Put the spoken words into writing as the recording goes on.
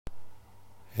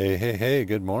Hey, hey, hey,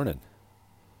 good morning.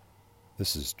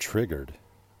 This is Triggered,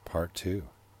 Part 2.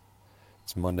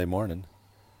 It's Monday morning,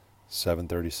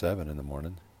 7:37 in the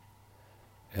morning,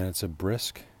 and it's a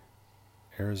brisk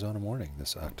Arizona morning,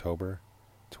 this October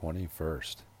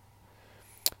 21st.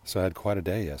 So I had quite a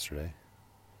day yesterday.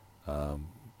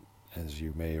 As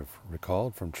you may have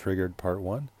recalled from Triggered Part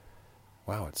 1,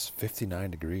 wow, it's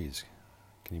 59 degrees.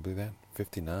 Can you believe that?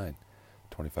 59,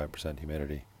 25%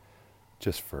 humidity.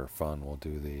 Just for fun, we'll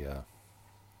do the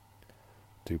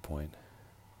dew point.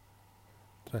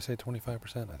 Did I say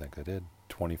 25%? I think I did.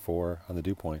 24 on the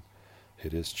dew point.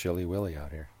 It is chilly willy out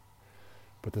here.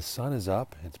 But the sun is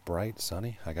up. It's bright,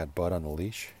 sunny. I got Bud on the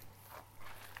leash.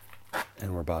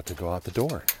 And we're about to go out the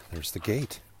door. There's the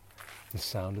gate. The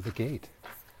sound of the gate.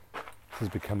 This is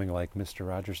becoming like Mr.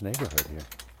 Rogers' Neighborhood here.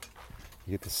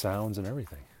 You get the sounds and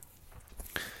everything.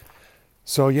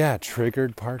 So yeah,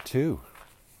 Triggered Part 2.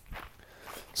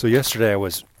 So yesterday I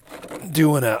was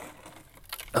doing a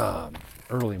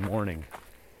early morning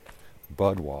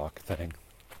Bud walk thing.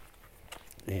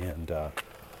 And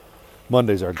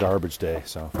Monday's our garbage day,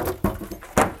 so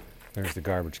there's the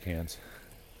garbage cans.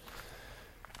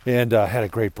 And had a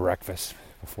great breakfast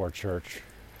before church.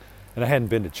 And I hadn't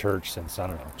been to church since, I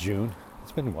don't know, June.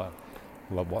 It's been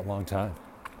what long time.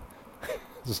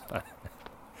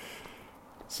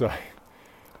 So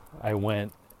I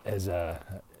went as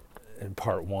in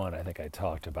part one, I think I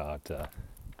talked about,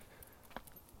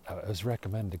 I was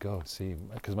recommended to go see,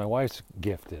 because my wife's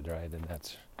gifted, right? And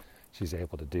she's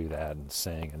able to do that and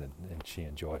sing, and she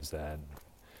enjoys that.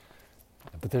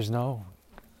 But there's no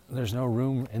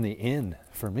room in the inn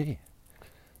for me.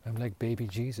 I'm like baby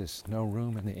Jesus, no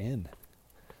room in the inn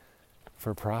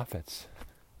for prophets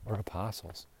or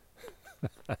apostles.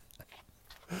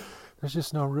 There's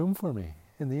just no room for me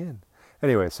in the inn.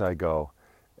 Anyway, so I go,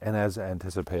 and as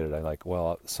anticipated, I'm like,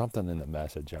 well, something in the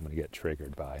message I'm going to get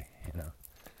triggered by,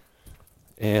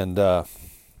 And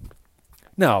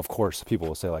now, of course, people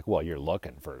will say, like, well, you're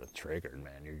looking for the triggered,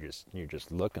 man. You're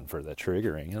just looking for the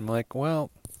triggering. And I'm like, well,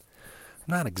 I'm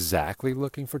not exactly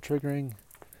looking for triggering,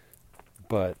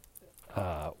 but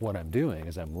what I'm doing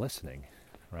is I'm listening,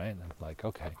 right? And I'm like,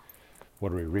 okay,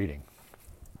 what are we reading?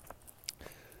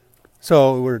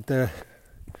 So the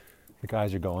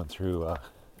guys are going through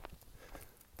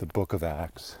the book of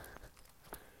Acts,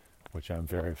 which I'm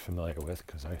very familiar with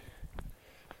because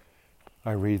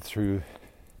I read through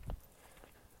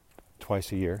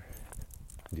twice a year.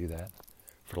 I do that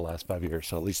for the last 5 years,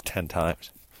 so at least 10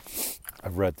 times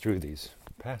I've read through these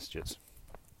passages.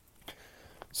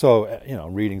 So,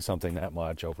 reading something that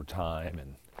much over time,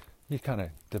 and you kind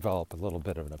of develop a little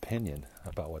bit of an opinion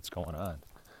about what's going on.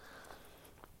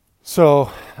 So,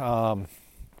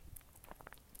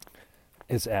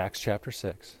 it's Acts chapter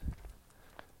 6.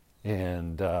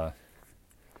 And, I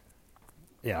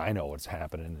know what's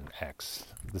happening in Acts.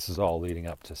 This is all leading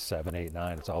up to 7, 8,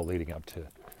 9. It's all leading up to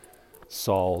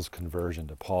Saul's conversion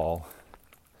to Paul.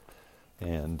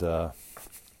 And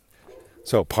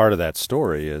so part of that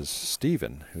story is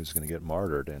Stephen, who's going to get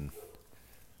martyred. And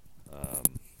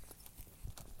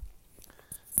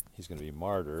he's going to be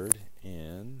martyred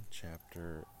in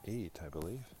chapter 8, I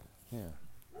believe. Yeah.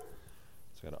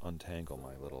 So I've got to untangle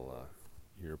my little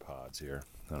ear pods here.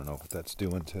 I don't know what that's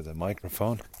doing to the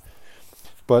microphone.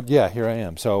 But yeah, here I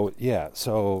am. So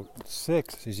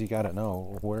 6 is, you got to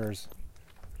know, where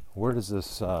does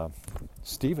this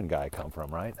Stephen guy come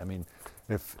from, right? I mean,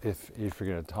 if you're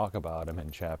going to talk about him in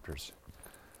chapters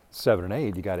 7 and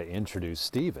 8, you got to introduce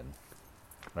Stephen,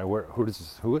 right? Who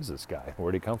is this guy?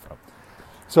 Where did he come from?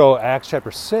 So Acts chapter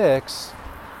 6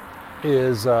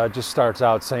 is just starts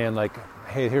out saying, like,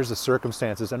 hey, here's the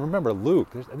circumstances. And remember, Luke,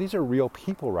 these are real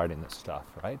people writing this stuff,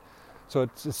 right? So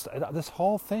it's just, this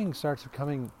whole thing starts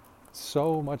becoming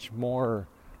so much more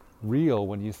real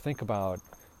when you think about,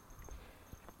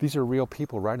 these are real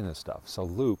people writing this stuff. So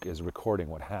Luke is recording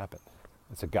what happened.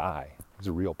 It's a guy. He's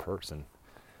a real person.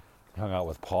 He hung out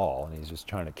with Paul, and he's just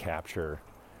trying to capture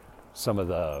some of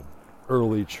the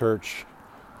early church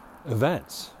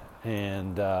events.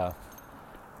 And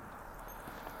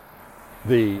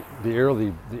the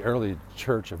early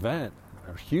church event,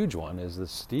 a huge one, is the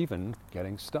Stephen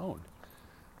getting stoned.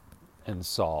 And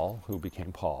Saul, who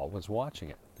became Paul, was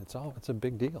watching it. It's a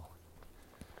big deal.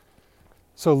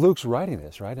 So Luke's writing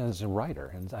this, right, as a writer.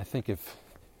 And I think if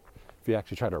you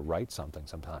actually try to write something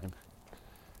sometime,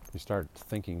 you start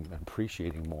thinking and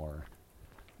appreciating more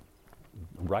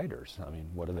writers. I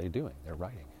mean, what are they doing? They're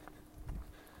writing.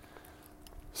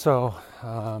 So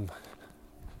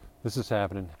this is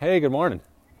happening. Hey, good morning.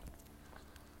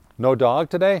 No dog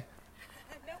today?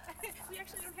 No, we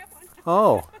actually don't have one.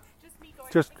 Oh. Just me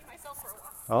going Just taking myself for a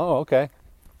walk. Oh, okay.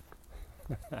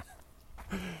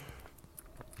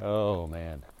 Oh,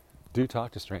 man. Do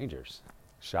talk to strangers.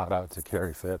 Shout out to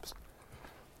Carrie Phipps.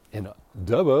 In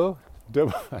Dubbo.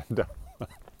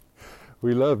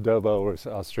 We love Dubbo,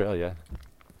 Australia.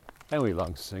 And we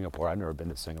love Singapore. I've never been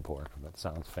to Singapore. That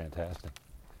sounds fantastic.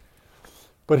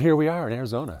 But here we are in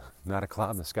Arizona. Not a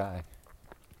cloud in the sky.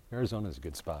 Arizona's a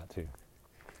good spot, too.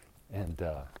 And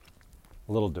a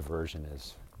little diversion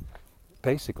is...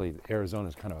 Basically, Arizona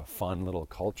is kind of a fun little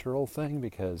cultural thing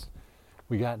because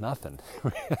we got nothing.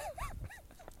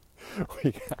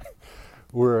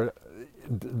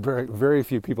 Very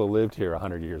few people lived here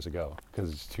 100 years ago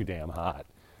because it's too damn hot.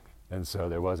 And so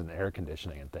there wasn't air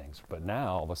conditioning and things. But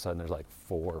now, all of a sudden, there's like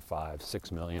 4, 5,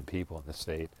 6 million people in the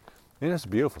state. And it's a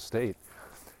beautiful state.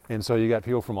 And so you got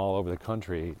people from all over the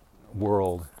country,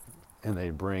 world, and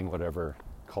they bring whatever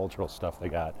cultural stuff they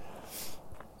got.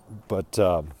 But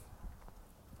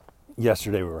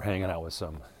yesterday we were hanging out with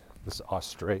this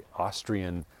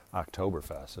Austrian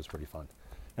Oktoberfest. It's pretty fun.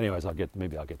 Anyways,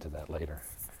 maybe I'll get to that later.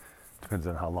 Depends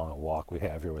on how long a walk we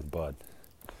have here with Bud.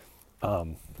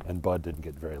 And Bud didn't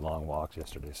get very long walks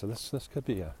yesterday, so this could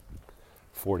be a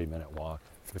 40-minute walk,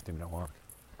 50-minute walk.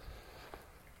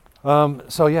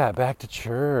 So yeah, back to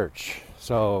church.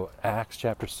 So Acts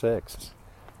chapter 6.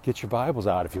 Get your Bibles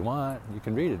out if you want. You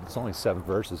can read it. It's only 7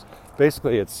 verses.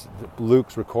 Basically, it's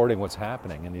Luke's recording what's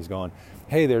happening, and he's going,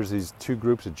 hey, there's these 2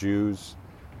 groups of Jews,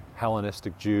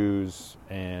 Hellenistic Jews,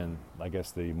 and I guess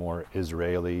the more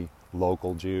Israeli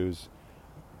local Jews.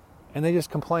 And they just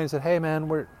complain and said, hey, man,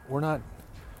 we're not,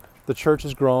 the church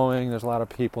is growing, there's a lot of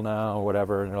people now, or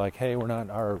whatever, and they're like, hey, we're not,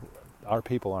 our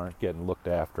people aren't getting looked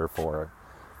after for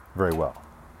very well.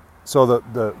 So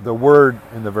the word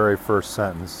in the very first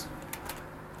sentence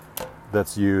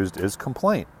that's used is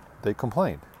complaint. They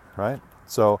complained, right?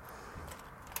 So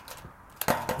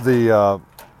the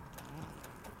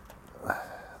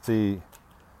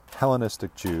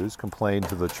Hellenistic Jews complained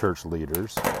to the church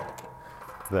leaders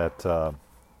that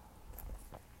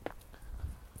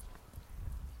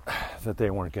they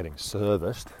weren't getting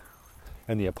serviced,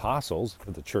 and the apostles,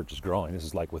 that the church is growing. This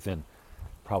is like within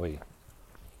probably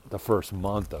the first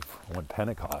month of when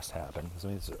Pentecost happened. I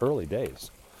mean, it's early days.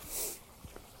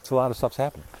 So a lot of stuff's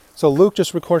happening. So Luke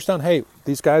just records down, hey,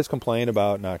 these guys complain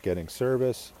about not getting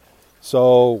service.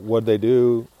 So what'd they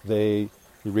do? You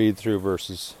read through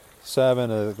verses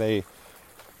 7, they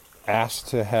asked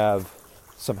to have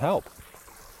some help.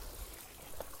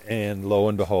 And lo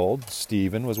and behold,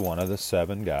 Stephen was one of the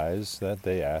 7 guys that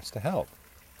they asked to help.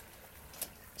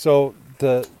 So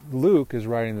Luke is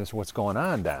writing this what's going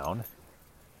on down.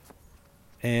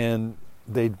 And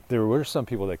there were some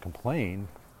people that complained.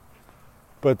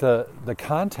 But the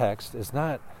context is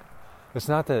not, it's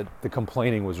not that the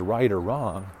complaining was right or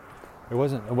wrong. It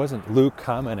wasn't Luke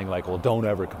commenting like, well, don't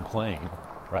ever complain,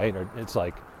 right? Or it's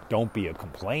like, don't be a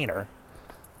complainer.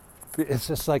 It's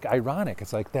just like ironic.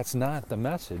 It's like, that's not the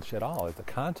message at all. The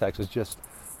context is just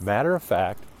matter of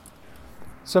fact,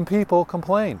 some people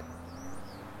complained.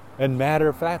 And matter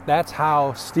of fact, that's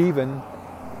how Stephen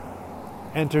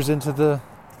enters into the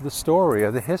story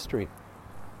of the history.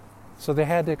 So they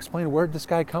had to explain, where'd this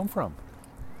guy come from?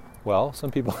 Well, some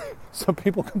people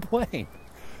complain.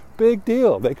 Big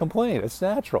deal. They complain. It's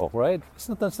natural, right? It's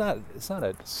not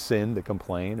a sin to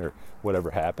complain or whatever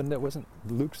happened.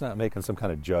 Luke's not making some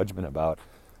kind of judgment about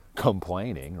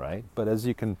complaining, right? But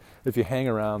if you hang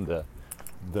around the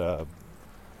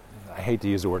I hate to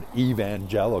use the word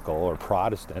evangelical or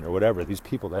Protestant or whatever, these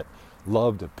people that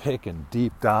love to pick and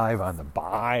deep dive on the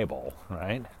Bible,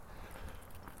 right?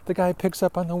 The guy picks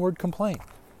up on the word complaint.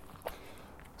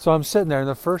 So I'm sitting there in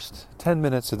the first 10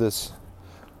 minutes of this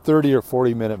 30 or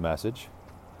 40 minute message.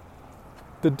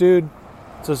 The dude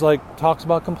just talks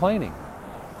about complaining.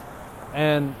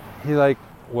 And he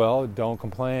well, don't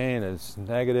complain. It's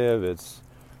negative. It's,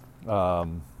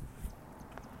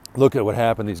 look at what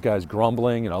happened. These guys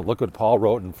grumbling. Look what Paul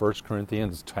wrote in 1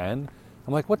 Corinthians 10.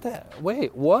 I'm like,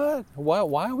 wait, what?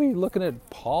 Why are we looking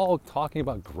at Paul talking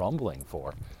about grumbling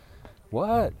for?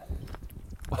 What?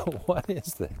 What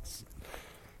is this?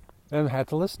 And I had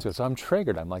to listen to it. So I'm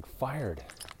triggered. I'm fired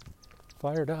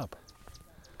up.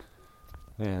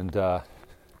 And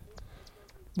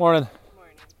morning.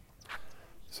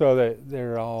 So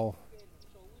they're all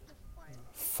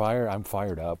fired. I'm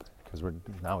fired up because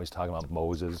now he's talking about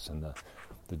Moses and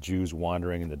the Jews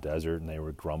wandering in the desert, and they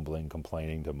were grumbling,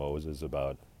 complaining to Moses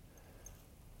about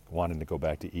wanting to go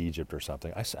back to Egypt or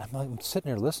something. I'm sitting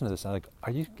there listening to this. I'm like,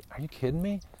 are you kidding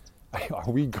me?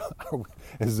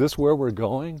 Is this where we're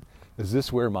going? Is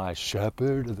this where my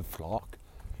shepherd of the flock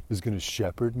is going to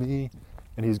shepherd me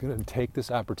and he's going to take this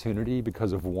opportunity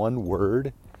because of one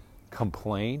word,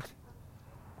 complaint.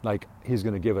 Like he's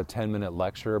going to give a 10-minute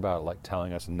lecture about like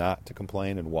telling us not to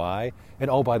complain and why.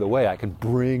 And oh, by the way, I can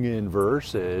bring in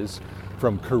verses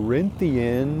from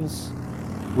Corinthians,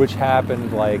 which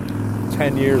happened like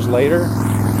 10 years later,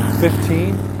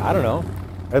 15, I don't know.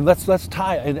 And let's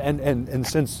tie, and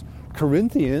since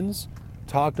Corinthians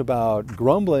talked about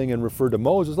grumbling and referred to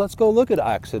Moses, let's go look at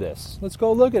Exodus. Let's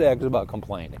go look at Exodus about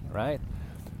complaining, right?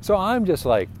 So I'm just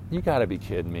like, you got to be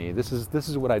kidding me. This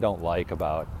is what I don't like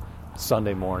about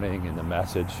Sunday morning and the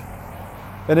message.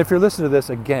 And if you're listening to this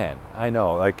again, I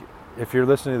know, like, if you're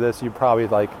listening to this, you're probably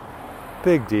like,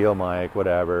 big deal, Mike,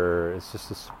 whatever. It's just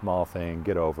a small thing.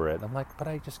 Get over it. I'm like, but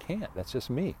I just can't. That's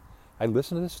just me. I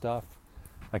listen to this stuff.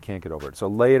 I can't get over it. So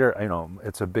later,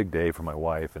 it's a big day for my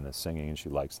wife and the singing, and she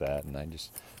likes that. And I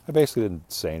basically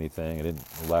didn't say anything. I didn't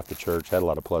left the church. Had a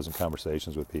lot of pleasant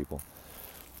conversations with people.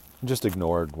 Just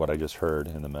ignored what I just heard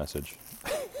in the message.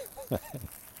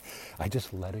 I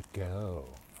just let it go,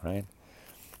 right?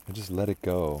 I just let it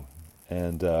go.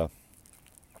 And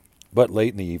but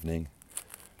late in the evening,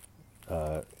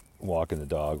 walking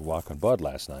Bud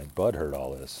last night. Bud heard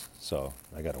all this, so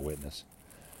I got a witness.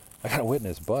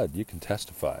 Bud, you can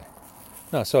testify.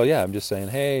 No, so yeah, I'm just saying,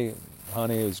 hey,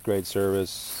 honey, it was great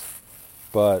service,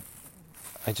 but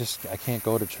I can't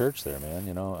go to church there, man,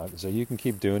 So you can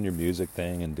keep doing your music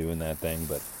thing and doing that thing,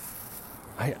 but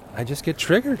I just get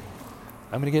triggered.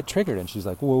 I'm going to get triggered. And she's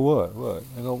like, whoa, what?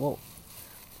 I go, well,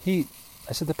 I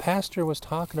said, the pastor was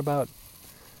talking about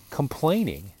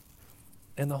complaining,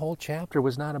 and the whole chapter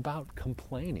was not about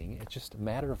complaining. It just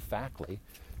matter-of-factly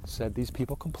said these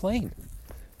people complained.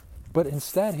 But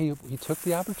instead, he took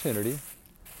the opportunity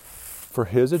for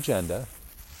his agenda.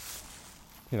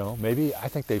 Maybe I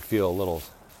think they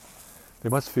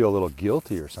must feel a little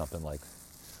guilty or something, like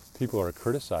people are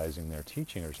criticizing their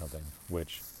teaching or something,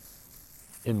 which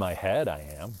in my head I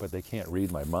am, but they can't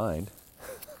read my mind.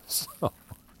 So,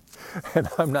 and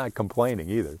I'm not complaining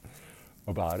either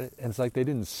about it. And it's like they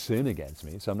didn't sin against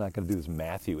me, so I'm not going to do this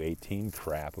Matthew 18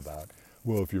 crap about,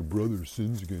 well, if your brother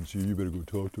sins against you, you better go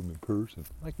talk to him in person.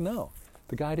 Like, no,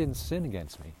 the guy didn't sin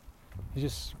against me.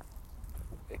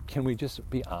 Can we just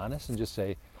be honest and just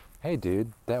say, hey,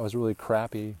 dude, that was a really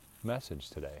crappy message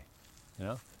today,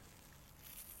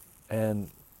 And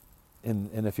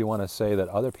if you want to say that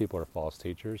other people are false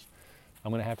teachers,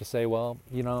 I'm going to have to say, well,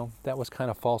 that was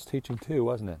kind of false teaching too,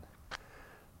 wasn't it?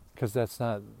 Because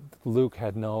Luke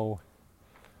had no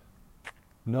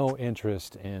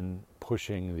interest in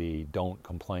pushing the don't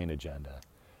complain agenda.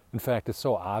 In fact, it's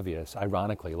so obvious,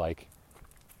 ironically, like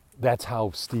that's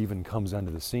how Stephen comes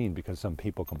onto the scene, because some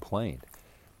people complained.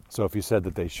 So if you said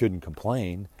that they shouldn't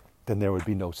complain, then there would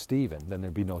be no Stephen, then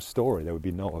there'd be no story, there would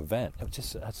be no event.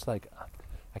 That's like,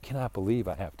 I cannot believe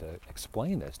I have to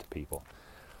explain this to people.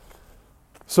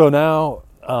 So now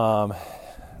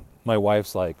my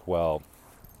wife's like, well,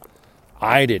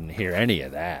 I didn't hear any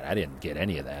of that. I didn't get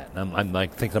any of that. And I'm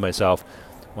like thinking to myself,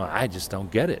 well, I just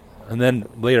don't get it. And then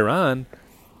later on,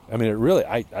 I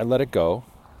let it go,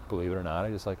 believe it or not. I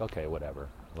just like, okay, whatever,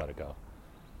 let it go.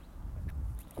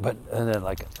 And then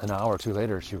like an hour or two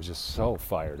later, she was just so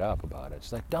fired up about it.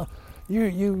 She's like, don't,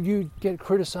 you get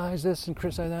criticized this and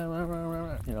criticized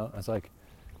that. It's like,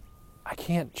 I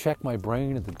can't check my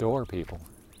brain at the door, people.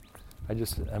 I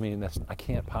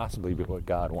can't possibly be what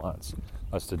God wants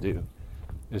us to do,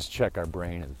 is check our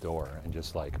brain at the door and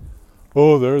just like,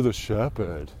 oh, they're the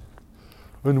shepherd.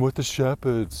 And what the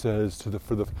shepherd says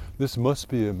this must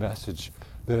be a message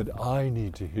that I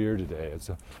need to hear today. It's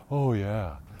oh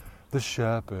yeah, the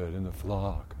shepherd and the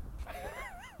flock.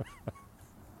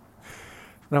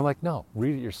 And I'm like, no,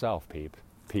 read it yourself,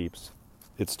 peeps.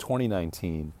 It's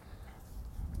 2019.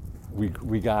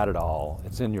 We got it all.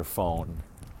 It's in your phone.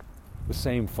 The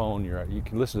same phone you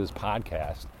can listen to this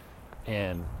podcast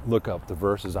and look up the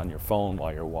verses on your phone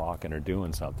while you're walking or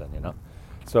doing something,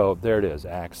 So there it is,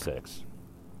 Acts 6.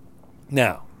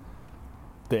 Now,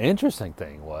 the interesting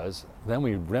thing was, then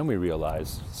we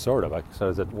realized, so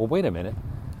I said, well, wait a minute.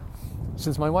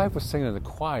 Since my wife was singing in the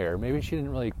choir, maybe she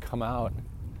didn't really come out.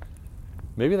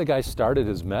 Maybe the guy started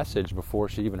his message before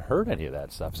she even heard any of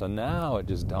that stuff. So now it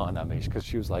just dawned on me, because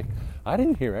she was like, I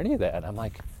didn't hear any of that. And I'm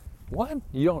like, what?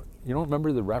 You don't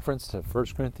remember the reference to 1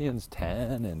 Corinthians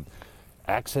 10 and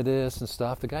Exodus and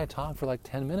stuff? The guy talked for like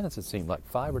 10 minutes, it seemed like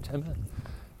 5 or 10 minutes.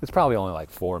 It's probably only like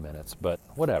 4 minutes, but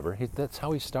whatever. That's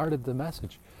how he started the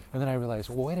message. And then I realized,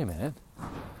 well, wait a minute.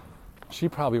 She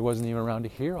probably wasn't even around to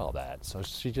hear all that. So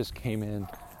she just came in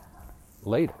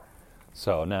later.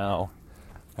 So now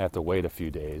I have to wait a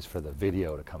few days for the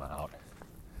video to come out.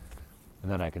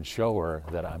 And then I can show her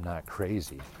that I'm not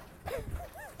crazy.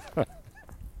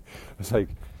 It's like,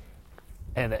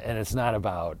 and it's not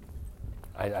about,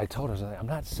 I told her, I'm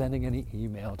not sending any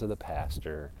email to the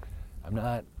pastor. I'm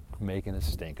not making a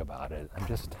stink about it. I'm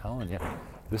just telling you,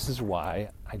 this is why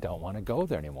I don't want to go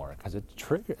there anymore. Because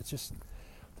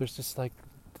there's just like,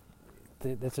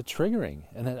 it's a triggering.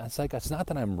 And it's like, it's not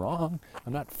that I'm wrong.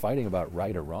 I'm not fighting about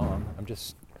right or wrong. I'm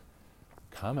just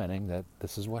commenting that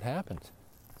this is what happened.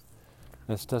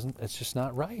 It's just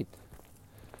not right.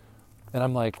 And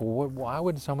I'm like, why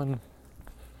would someone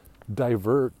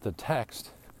divert the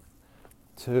text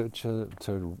to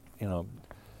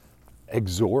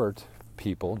exhort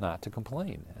people not to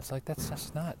complain? It's like, that's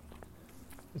just not,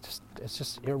 it's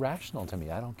just irrational to me.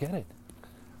 I don't get it.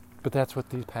 But that's what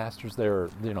these pastors, they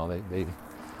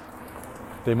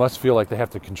must feel like they have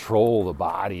to control the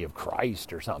body of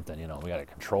Christ or something. We got to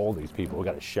control these people. We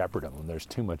got to shepherd them. And there's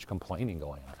too much complaining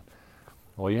going on.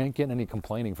 Well, you ain't getting any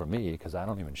complaining from me because I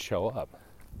don't even show up.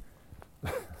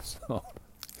 So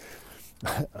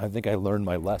I think I learned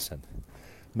my lesson.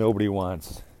 Nobody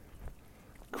wants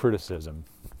criticism.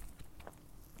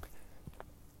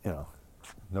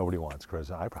 Nobody wants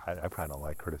criticism. I probably don't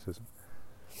like criticism.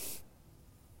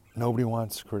 Nobody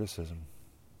wants criticism.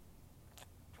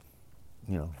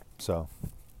 So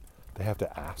they have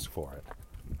to ask for it.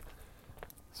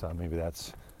 So maybe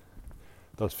that's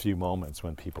those few moments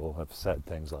when people have said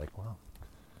things like, well,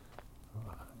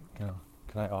 can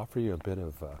I offer you a bit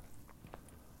of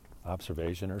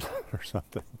observation or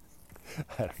something?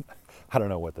 I don't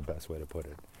know what the best way to put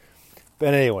it.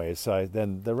 But anyway, so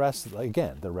then the rest of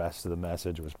the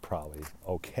message was probably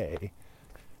okay.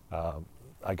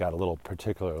 I got a little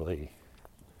particularly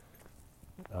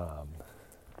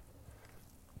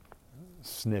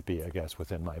snippy, I guess,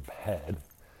 within my head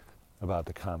about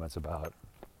the comments about,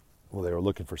 well, they were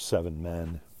looking for 7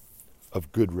 men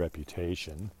of good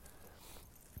reputation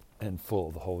and full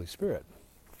of the Holy Spirit.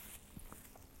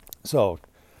 So,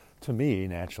 to me,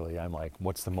 naturally, I'm like,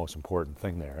 what's the most important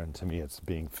thing there? And to me, it's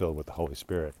being filled with the Holy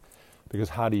Spirit. Because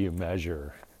how do you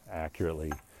measure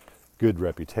accurately good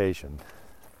reputation?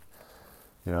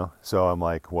 So I'm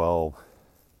like, well,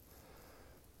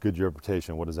 good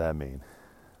reputation, what does that mean?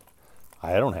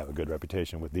 I don't have a good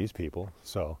reputation with these people,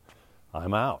 so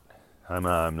I'm out. I'm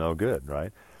no good,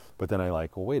 right? But then I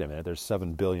like, well, wait a minute, there's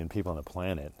 7 billion people on the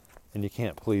planet, and you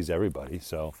can't please everybody,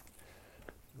 so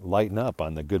lighten up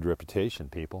on the good reputation,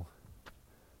 people.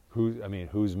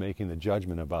 Who's making the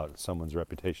judgment about someone's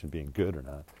reputation being good or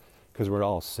not? Because we're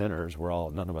all sinners,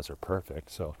 none of us are perfect,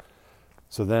 so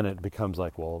then it becomes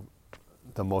like, well,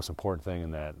 the most important thing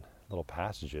in that little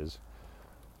passage is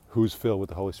who's filled with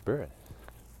the Holy Spirit.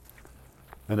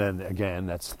 And then again,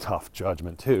 that's tough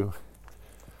judgment too.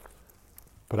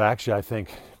 But actually, I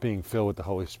think being filled with the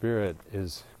Holy Spirit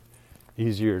is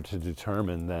easier to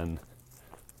determine than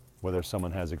whether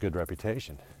someone has a good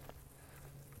reputation.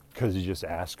 Because you just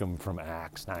ask them from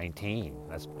Acts 19.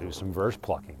 Let's do some verse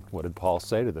plucking. What did Paul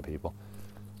say to the people?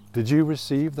 Did you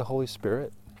receive the Holy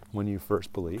Spirit when you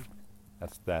first believed?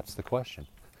 That's the question.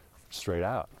 Straight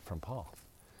out from Paul.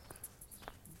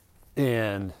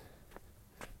 And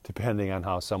depending on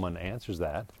how someone answers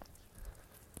that,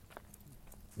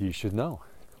 you should know.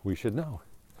 We should know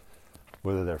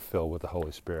whether they're filled with the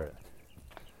Holy Spirit.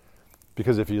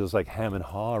 Because if you just like hem and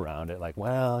haw around it, like,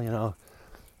 well,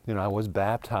 I was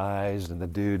baptized, and the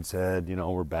dude said,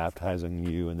 we're baptizing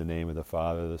you in the name of the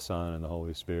Father, the Son, and the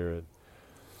Holy Spirit.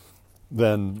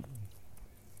 Then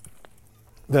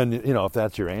if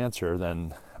that's your answer,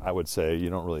 then I would say you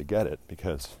don't really get it,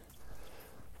 because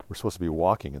we're supposed to be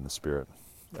walking in the Spirit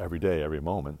every day, every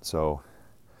moment. So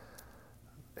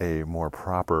a more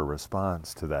proper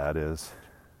response to that is,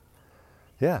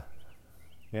 yeah,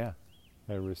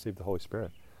 I received the Holy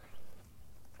Spirit.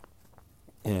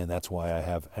 And that's why I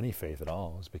have any faith at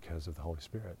all, is because of the Holy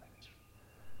Spirit.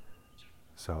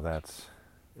 So I'm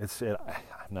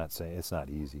not saying it's not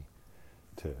easy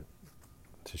to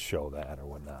show that or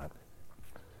whatnot.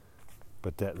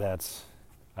 But that's,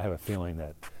 I have a feeling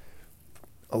that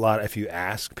if you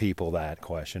ask people that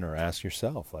question, or ask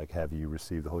yourself, like, have you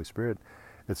received the Holy Spirit?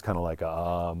 It's kind of like,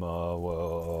 how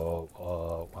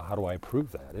do I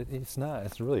prove that? You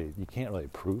can't really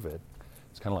prove it.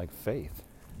 It's kind of like faith.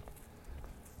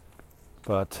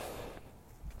 But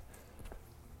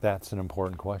that's an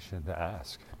important question to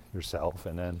ask yourself,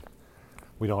 and then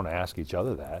we don't ask each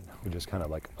other that. We just kind of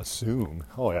like assume,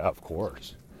 oh yeah, of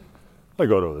course. I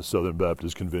go to the Southern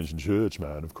Baptist Convention Church,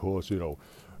 man, of course, we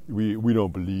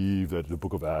don't believe that the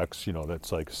book of Acts,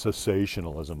 that's like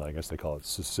cessationalism, I guess they call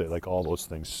it, like all those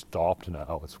things stopped now,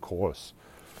 of course.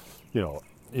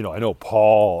 I know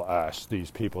Paul asked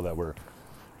these people that were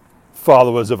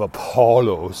followers of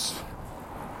Apollos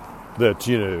that,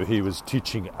 he was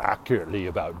teaching accurately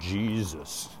about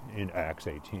Jesus in Acts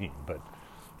 18.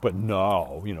 But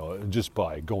now, just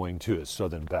by going to a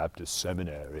Southern Baptist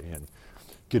seminary and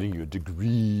getting you a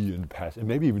degree and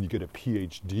maybe even you get a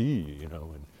PhD,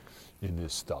 in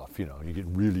this stuff, you get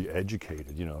really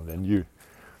educated, then you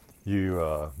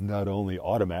not only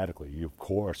automatically, of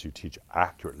course, you teach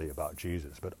accurately about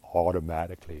Jesus, but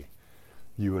automatically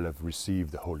you will have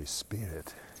received the Holy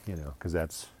Spirit, because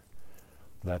that's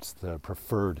the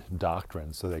preferred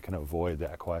doctrine, so they can avoid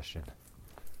that question.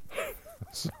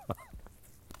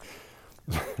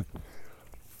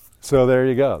 So there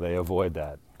you go. They avoid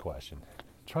that question.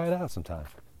 Try it out sometime.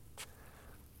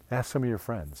 Ask some of your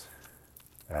friends.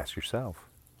 Ask yourself,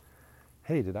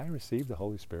 hey, did I receive the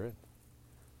Holy Spirit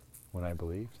when I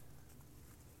believed?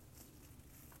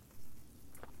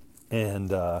 And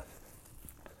there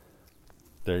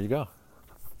you go.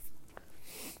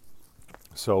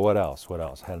 So what else?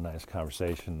 Had a nice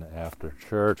conversation after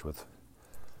church with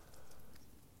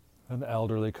an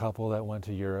elderly couple that went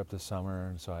to Europe this summer,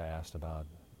 and so I asked about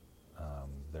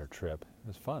their trip. It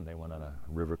was fun. They went on a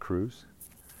river cruise,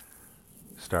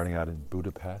 starting out in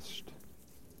Budapest,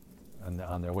 and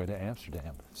on their way to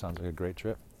Amsterdam. Sounds like a great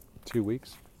trip. 2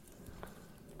 weeks.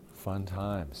 Fun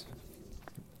times.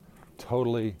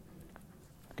 Totally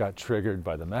got triggered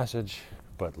by the message,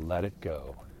 but let it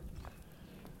go.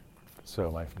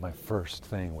 So my first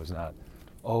thing was not,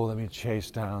 let me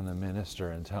chase down the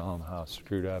minister and tell him how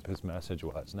screwed up his message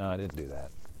was. No, I didn't do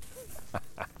that.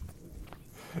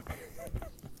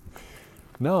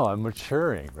 No, I'm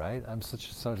maturing, right? I'm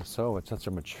such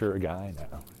a mature guy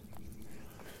now.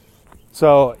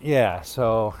 So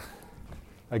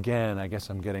again, I guess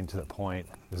I'm getting to the point,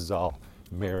 this is all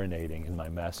marinating in my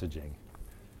messaging,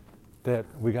 that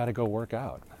we got to go work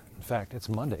out. In fact, it's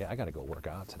Monday, I got to go work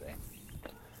out today.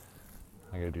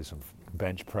 I got to do some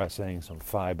bench pressing, some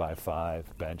 5x5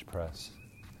 bench press.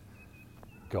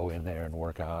 Go in there and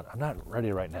work out. I'm not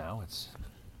ready right now. It's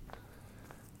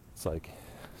like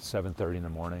 7:30 in the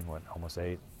morning, almost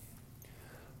 8.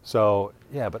 So,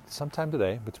 but sometime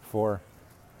today, but before,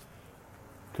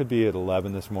 could be at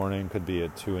 11 this morning, could be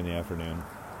at 2 in the afternoon.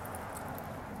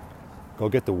 Go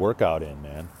get the workout in,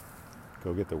 man.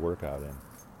 Go get the workout in.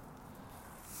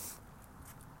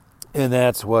 And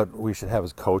that's what we should have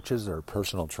as coaches or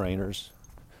personal trainers.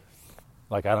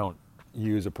 Like, I don't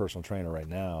use a personal trainer right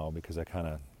now because I kind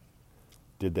of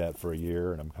did that for a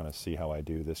year, and I'm kind of see how I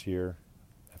do this year,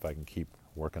 if I can keep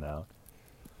working out.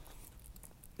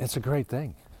 It's a great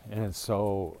thing, and it's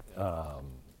so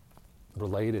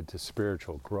related to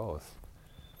spiritual growth.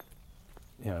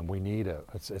 We need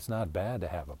it's not bad to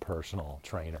have a personal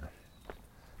trainer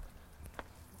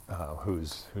who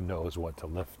knows what to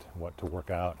lift, what to work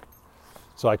out.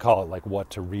 So I call it like what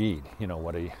to read.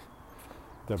 The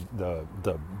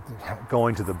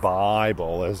going to the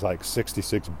Bible is like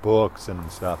 66 books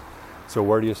and stuff. So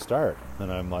where do you start?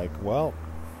 And I'm like, well,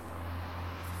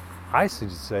 I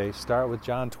should say start with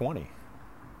John 20.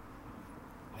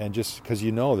 And just because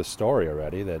you know the story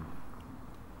already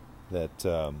that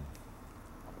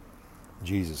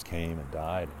Jesus came and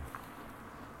died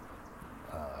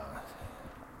and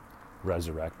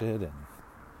resurrected, and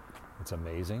it's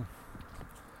amazing.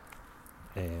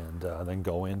 And then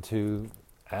go into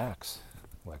Acts,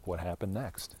 like what happened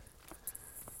next.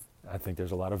 I think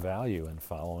there's a lot of value in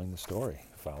following the story,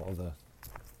 follow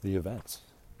the events.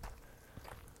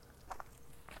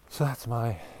 So that's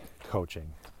my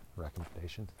coaching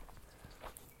recommendation.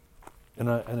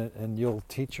 And you'll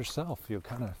teach yourself. You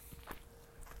got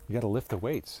to lift the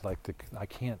weights. I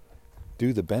can't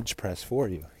do the bench press for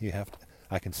you.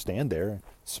 I can stand there and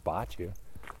spot you,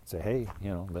 say, hey,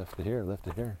 lift it here, lift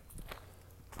it here.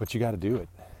 But you got to do it.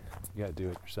 You got to do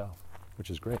it yourself, which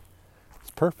is great.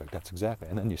 It's perfect. That's exactly.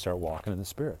 And then you start walking in the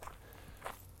Spirit,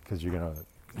 because you're going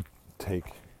to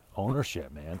take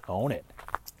ownership, man. Own it.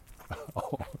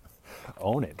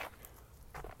 Own it.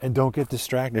 And don't get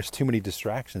distracted. There's too many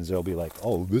distractions. They'll be like,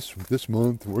 this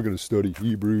month we're going to study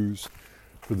Hebrews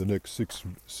for the next six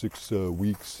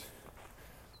weeks.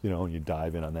 And you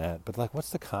dive in on that. But what's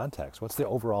the context? What's the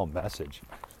overall message?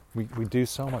 We do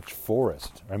so much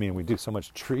we do so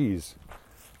much tree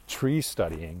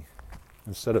studying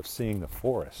instead of seeing the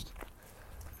forest.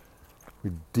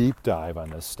 We deep dive on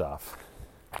this stuff.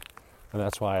 And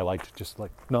that's why I like to just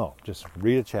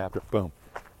read a chapter, boom,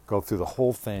 go through the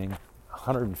whole thing,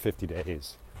 150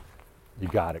 days, you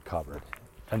got it covered.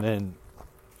 And then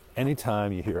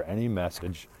anytime you hear any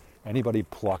message, anybody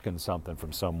plucking something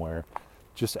from somewhere,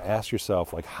 just ask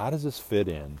yourself, how does this fit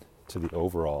in to the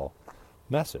overall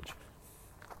message.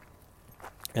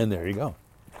 And there you go.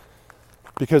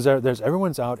 Because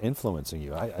everyone's out influencing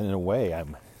you. In a way,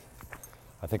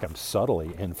 I think I'm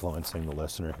subtly influencing the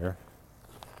listener here.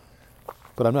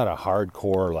 But I'm not a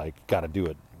hardcore, like, got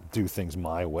to do things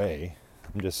my way.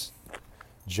 I'm just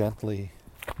gently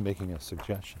making a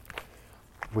suggestion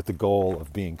with the goal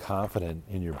of being confident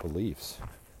in your beliefs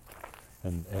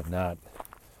and not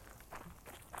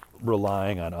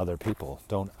relying on other people.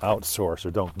 Don't outsource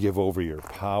or don't give over your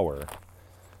power,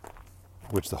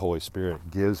 which the Holy Spirit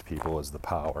gives people as the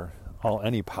power.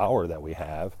 Any power that we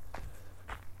have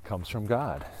comes from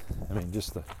God. I mean,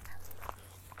 just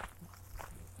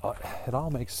it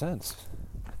all makes sense.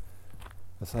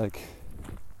 It's like,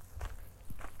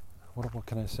 what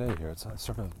can I say here? It's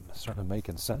starting to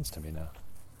making sense to me now.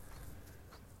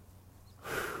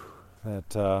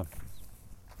 That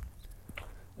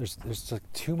there's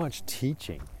like too much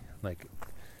teaching, like,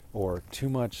 or too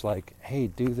much like, hey,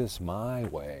 do this my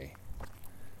way.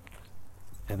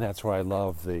 And that's where I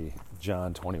love the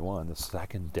John 21, the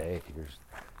second day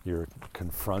you're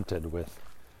confronted with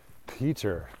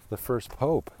Peter, the first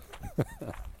pope.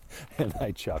 And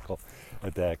I chuckle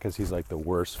at that because he's like the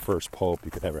worst first pope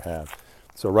you could ever have.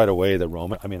 So right away the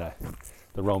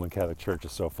Roman Catholic Church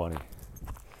is so funny.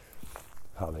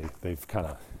 How they've kind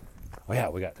of, oh yeah,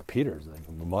 we got Peter's.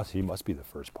 He must be the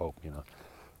first pope, you know.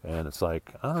 And it's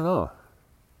like, I don't know.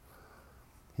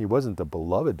 He wasn't the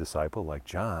beloved disciple like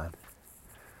John.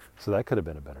 So that could have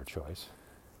been a better choice.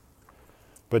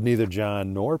 But neither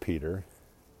John nor Peter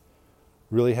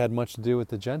really had much to do with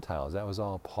the Gentiles. That was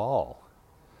all Paul.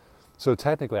 So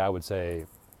technically I would say,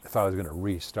 if I was going to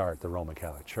restart the Roman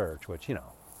Catholic Church, which, you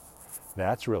know,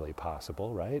 that's really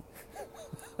possible, right?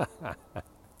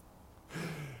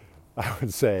 I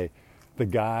would say the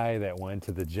guy that went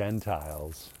to the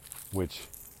Gentiles, which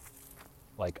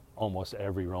like almost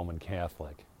every Roman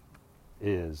Catholic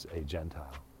is a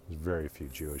Gentile. There's very few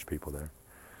Jewish people there.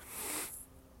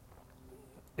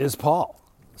 Is Paul.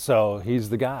 So he's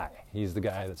the guy. He's the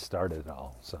guy that started it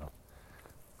all. So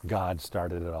God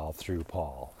started it all through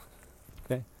Paul.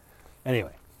 Okay?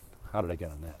 Anyway, how did I get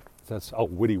on that? That's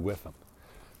Witty Whiffam.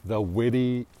 The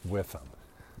Witty Whiffam.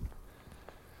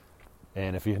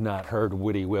 And if you've not heard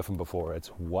Witty Whiffam before, it's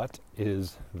what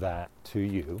is that to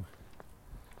you?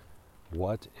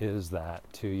 What is that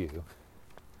to you?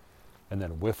 And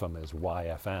then Whiffam is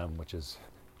YFM, which is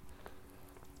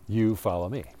you follow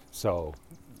me. So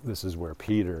this is where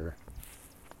Peter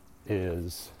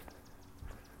is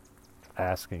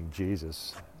asking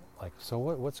Jesus, like, so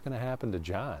what's going to happen to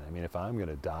John? I mean, if I'm going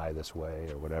to die this way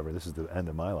or whatever, this is the end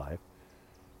of my life,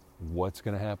 what's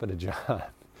going to happen to John?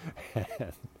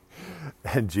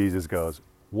 And Jesus goes,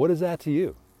 what is that to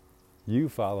you? You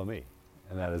follow me.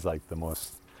 And that is like the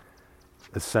most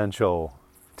essential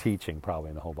teaching probably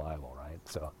in the whole Bible, right?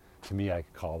 So to me, I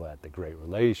could call that the great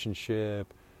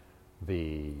relationship,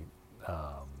 the,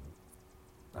 I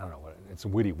don't know what, it's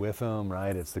Witty Whiffam,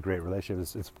 right? It's the great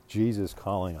relationship. It's Jesus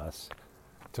calling us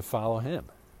to follow him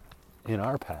in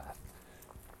our path.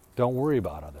 Don't worry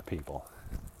about other people.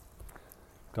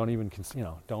 Don't even,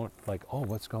 don't like, oh,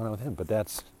 what's going on with him? But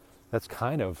that's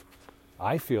kind of,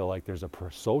 I feel like there's a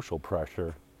social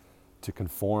pressure to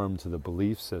conform to the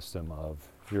belief system of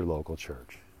your local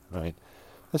church, right?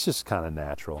 That's just kind of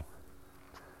natural.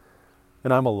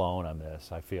 And I'm alone on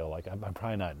this. I feel like I'm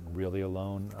probably not really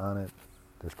alone on it.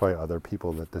 There's probably other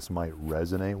people that this might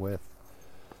resonate with.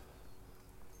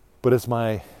 But it's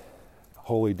my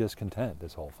holy discontent,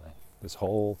 this whole thing. This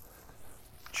whole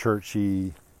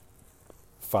churchy,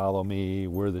 follow me,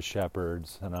 we're the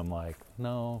shepherds. And I'm like,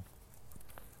 no.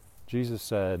 Jesus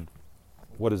said,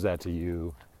 what is that to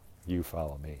you? You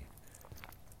follow me.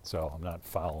 So I'm not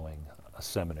following a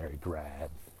seminary grad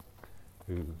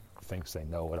who thinks they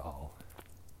know it all.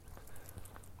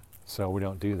 So we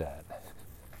don't do that.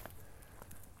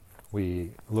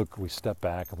 We step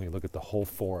back and we look at the whole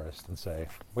forest and say,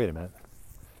 wait a minute.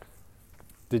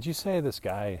 Did you say this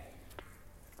guy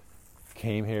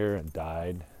came here and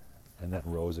died and then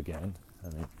rose again? I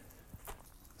mean,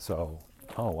 so,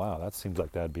 oh wow, that seems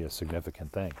like that'd be a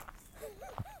significant thing.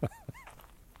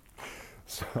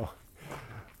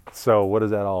 So what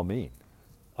does that all mean?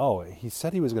 Oh, he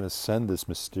said he was going to send this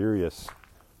mysterious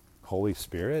Holy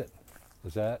Spirit?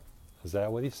 Is that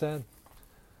what he said?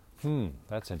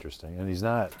 That's interesting. And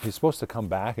he's supposed to come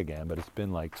back again, but it's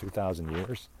been like 2,000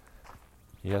 years.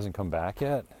 He hasn't come back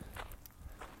yet.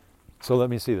 So let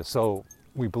me see this. So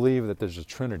we believe that there's a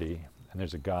Trinity, and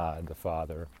there's a God, the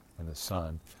Father, and the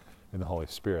Son, and the Holy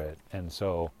Spirit. And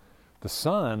so the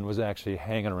Son was actually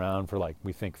hanging around for like,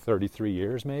 we think 33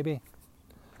 years maybe.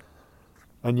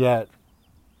 And yet,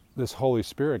 this Holy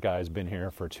Spirit guy has been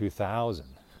here for 2,000.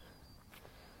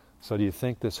 So do you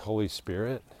think this Holy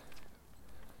Spirit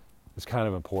is kind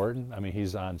of important? I mean,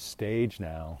 he's on stage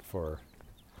now for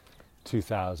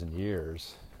 2,000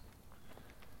 years.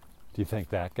 Do you think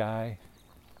that guy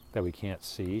that we can't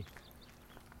see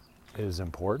is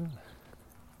important?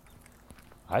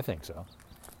 I think so.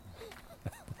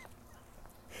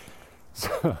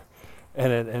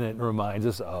 And it reminds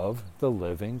us of the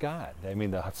living God. I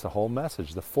mean, that's the whole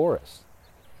message, the forest.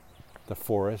 The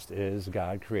forest is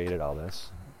God created all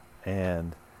this.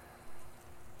 And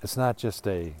it's not just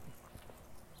a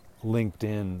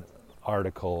LinkedIn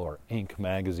article or Inc.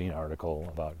 magazine article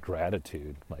about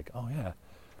gratitude. Like, oh yeah,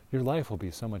 your life will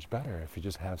be so much better if you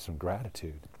just have some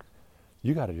gratitude.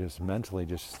 You got to just mentally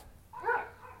just,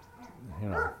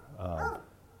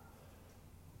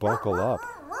 buckle up.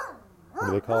 What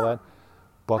do they call that?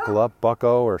 Buckle up,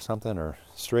 bucko, or something, or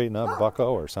straighten up,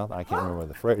 bucko, or something. I can't remember what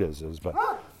the phrase is, but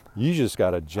you just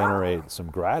got to generate some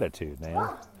gratitude,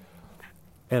 man.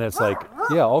 And it's like,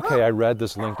 yeah, okay, I read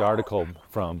this linked article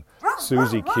from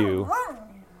Susie Q,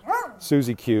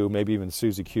 maybe even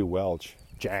Susie Q. Welch,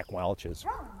 Jack Welch's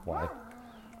wife,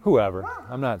 whoever.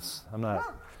 I'm not.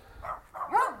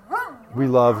 We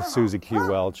love Susie Q.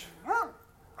 Welch.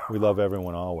 We love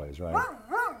everyone always, right?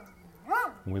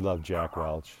 And we love Jack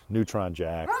Welch, Neutron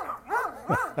Jack.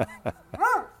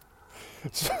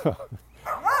 So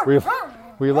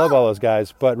we love all those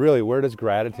guys, but really, where does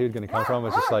gratitude going to come from?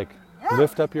 It's just like,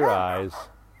 lift up your eyes,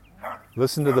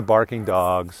 listen to the barking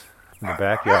dogs in the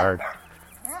backyard,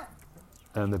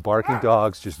 and the barking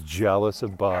dog's just jealous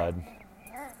of Bud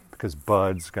because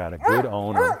Bud's got a good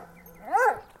owner.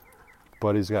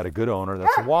 Buddy's got a good owner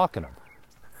that's walking him.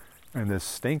 And this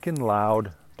stinking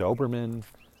loud Doberman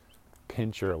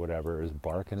pincher or whatever is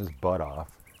barking his butt off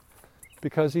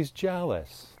because he's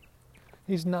jealous.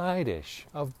 He's knightish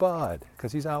of Bud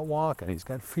because he's out walking. He's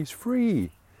free.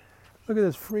 Look at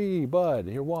this free Bud.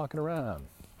 You're walking around.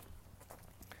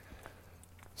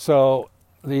 So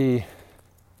where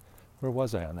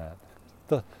was I on that?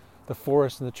 The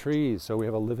forest and the trees. So we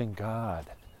have a living God.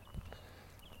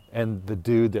 And the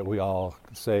dude that we all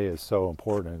say is so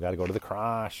important. Got to go to the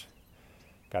cross.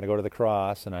 Got to go to the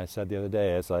cross. And I said the other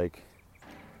day, it's like,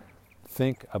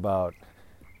 think about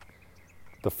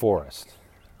the forest.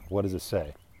 What does it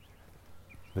say?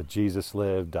 That Jesus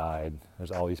lived, died.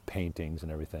 There's all these paintings and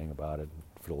everything about it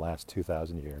for the last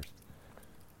 2,000 years.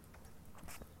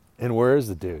 And where is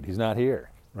the dude? He's not here,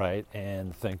 right?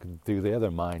 And do the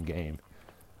other mind game.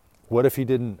 What if he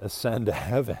didn't ascend to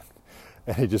heaven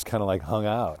and he just kind of like hung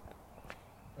out?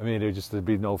 I mean, there'd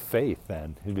be no faith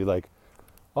then. He'd be like,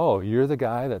 oh, you're the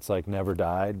guy that's like never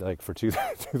died, like for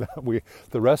 2,000.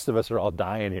 The rest of us are all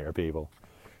dying here, people.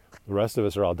 The rest of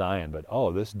us are all dying, but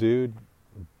oh, this dude,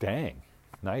 dang.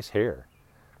 Nice hair,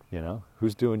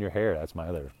 Who's doing your hair? That's my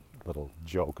other little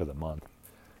joke of the month.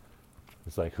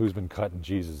 It's like, who's been cutting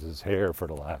Jesus' hair for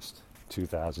the last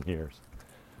 2,000 years?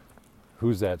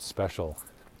 Who's that special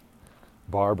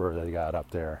barber that he got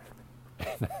up there?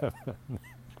 So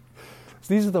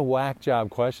these are the whack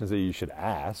job questions that you should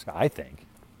ask, I think.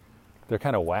 They're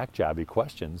kind of whack jobby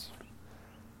questions.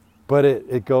 But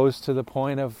it goes to the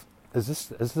point of, is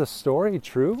the story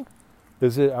true?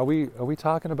 Are we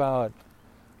talking about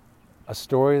a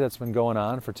story that's been going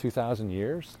on for 2,000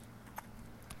 years?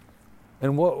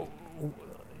 And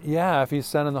if he's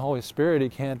sending the Holy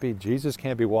Spirit, Jesus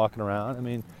can't be walking around. I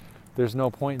mean, there's no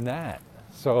point in that.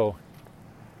 So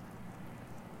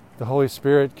the Holy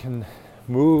Spirit can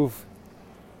move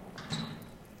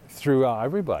through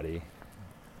everybody.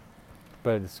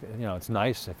 But it's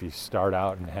nice if you start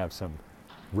out and have some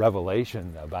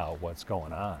revelation about what's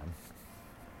going on.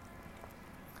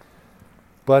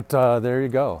 But there you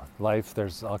go. Life,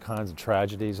 there's all kinds of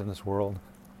tragedies in this world.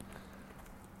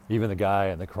 Even the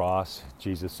guy on the cross,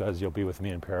 Jesus says, you'll be with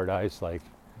me in paradise. Like,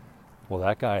 well,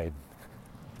 that guy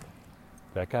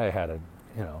had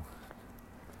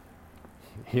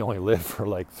he only lived for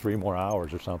like 3 more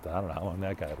hours or something. I don't know how long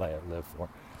that guy lived for.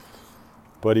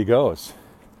 But he goes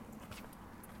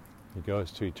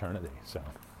to eternity. So,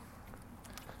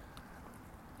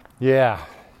 yeah.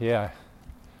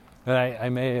 And I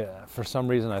may, for some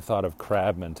reason, I thought of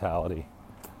crab mentality.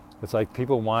 It's like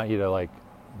people want you to like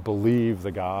believe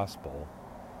the gospel,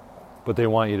 but they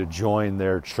want you to join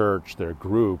their church, their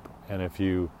group. And if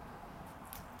you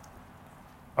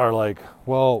are like,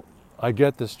 well, I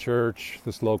get this church,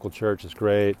 this local church is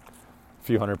great, a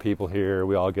few hundred people here,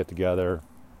 we all get together.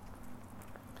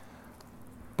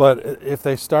 But if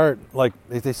they start, like,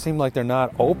 if they seem like they're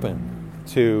not open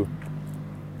to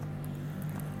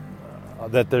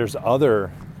that there's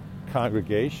other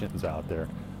congregations out there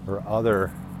or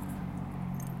other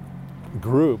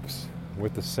groups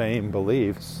with the same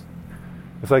beliefs.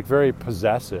 It's like very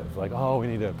possessive, like, oh, we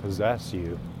need to possess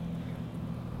you.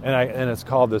 And it's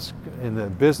called this, in the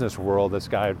business world, this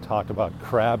guy talked about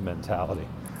crab mentality.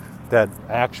 That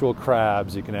actual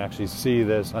crabs, you can actually see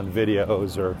this on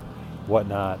videos or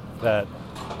whatnot, that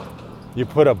you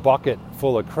put a bucket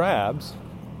full of crabs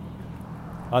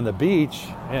on the beach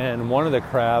and one of the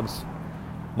crabs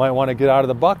might want to get out of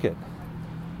the bucket.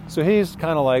 So he's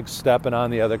kind of like stepping on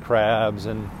the other crabs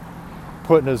and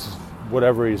putting his,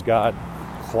 whatever he's got,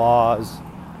 claws,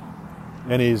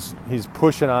 and he's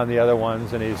pushing on the other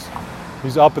ones, and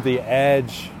he's up at the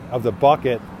edge of the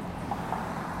bucket,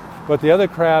 but the other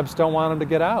crabs don't want him to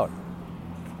get out.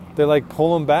 They like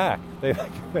pull him back. They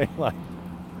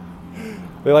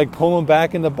like pull him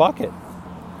back in the bucket,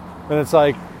 and it's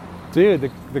like,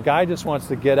 dude, the guy just wants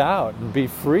to get out and be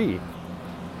free.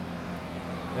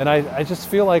 And I just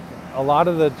feel like a lot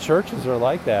of the churches are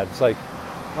like that. It's like,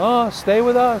 oh, stay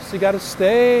with us. You got to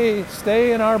stay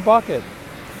in our bucket.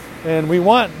 And we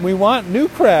want new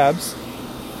crabs.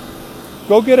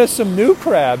 Go get us some new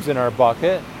crabs in our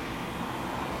bucket.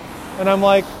 And I'm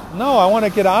like, no, I want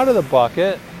to get out of the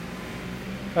bucket.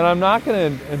 And I'm not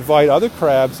going to invite other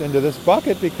crabs into this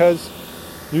bucket because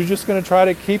you're just going to try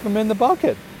to keep them in the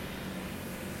bucket.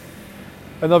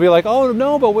 And they'll be like, oh,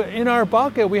 no, but in our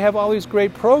bucket we have all these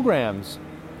great programs.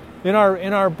 In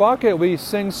our bucket we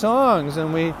sing songs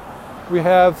and we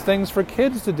have things for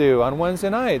kids to do on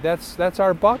Wednesday night. That's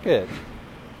our bucket.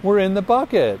 We're in the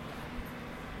bucket.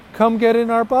 Come get in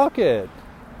our bucket.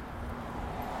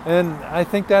 And I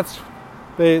think that's,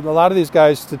 a lot of these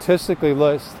guys statistically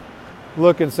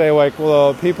look and say, like,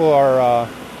 well, people are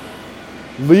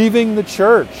leaving the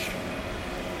church.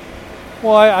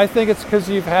 Well, I think it's because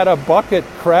you've had a bucket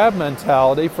crab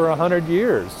mentality for 100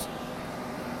 years.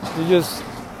 It's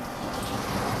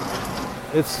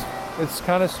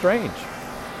kind of strange.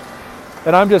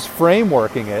 And I'm just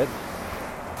frameworking it.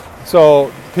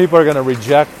 So people are going to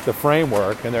reject the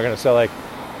framework and they're going to say, like,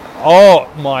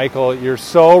 oh, Michael, you're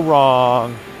so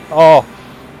wrong. Oh,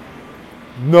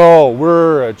 no,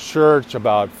 we're a church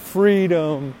about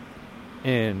freedom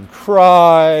in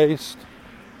Christ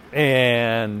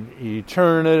and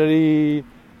eternity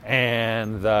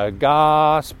and the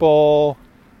gospel.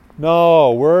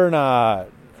 No, we're not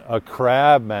a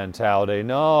crab mentality.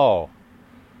 No,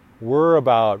 we're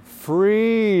about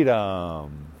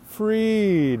freedom.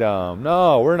 Freedom.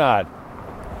 No, we're not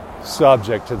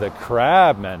subject to the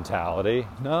crab mentality.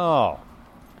 No,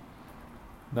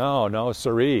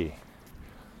 siree.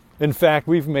 In fact,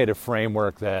 we've made a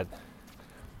framework that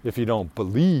if you don't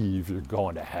believe, you're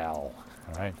going to hell.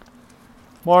 All right.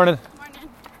 Morning. Morning.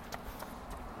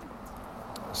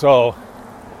 So,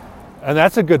 and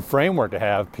that's a good framework to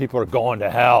have. People are going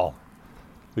to hell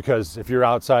because if you're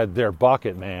outside their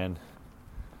bucket, man,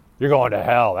 you're going to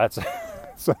hell. That's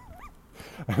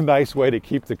a nice way to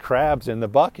keep the crabs in the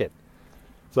bucket.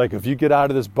 It's like, if you get out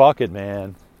of this bucket,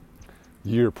 man,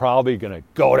 you're probably going to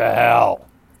go to hell.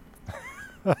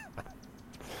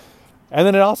 And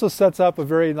then it also sets up a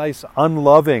very nice,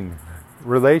 unloving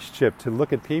relationship to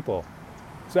look at people.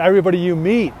 So everybody you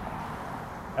meet,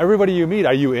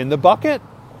 are you in the bucket?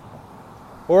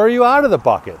 Or are you out of the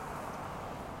bucket?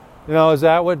 You know, is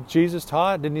that what Jesus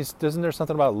taught? Isn't there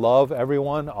something about love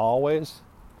everyone always?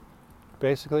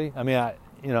 Basically? I mean,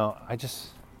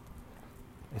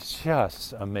 it's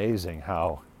just amazing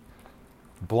how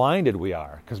blinded we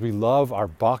are because we love our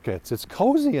buckets. It's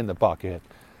cozy in the bucket.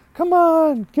 Come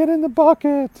on, get in the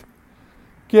bucket.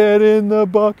 Get in the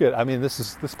bucket. I mean, this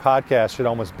podcast should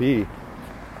almost be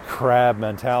crab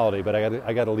mentality, but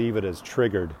I got to leave it as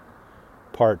triggered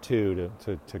part 2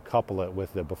 to couple it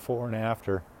with the before and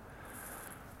after.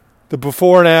 The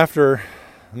before and after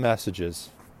messages.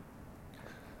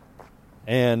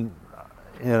 And,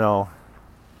 we'll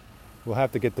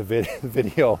have to get the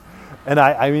video. And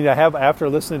I have, after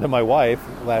listening to my wife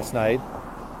last night,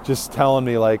 just telling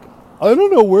me, like, I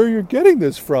don't know where you're getting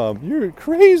this from. You're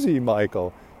crazy,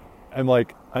 Michael. I'm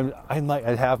like,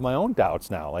 I have my own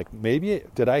doubts now. Like, maybe,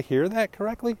 did I hear that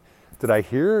correctly? Did I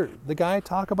hear the guy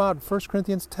talk about 1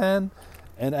 Corinthians 10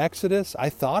 and Exodus? I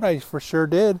thought I for sure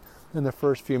did in the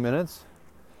first few minutes,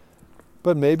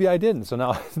 but maybe I didn't. So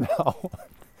now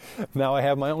I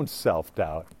have my own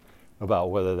self-doubt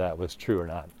about whether that was true or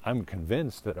not. I'm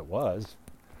convinced that it was,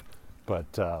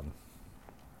 but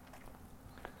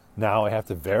now I have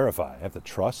to verify. I have to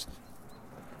trust,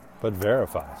 but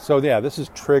verify. So yeah, this is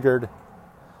Triggered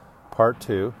Part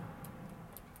 2.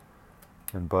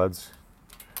 And Buds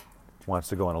wants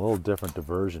to go on a little different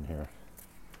diversion here,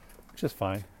 which is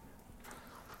fine.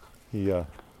 He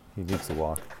needs to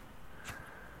walk.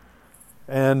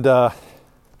 And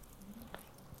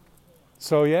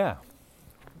so yeah,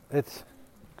 it's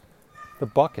the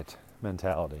bucket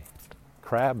mentality,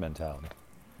 crab mentality.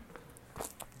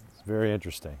 It's very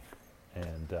interesting,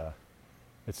 and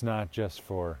it's not just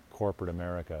for corporate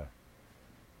America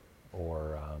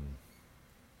or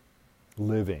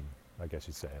living, I guess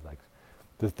you'd say. Like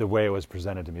the way it was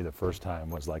presented to me the first time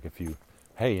was like, if you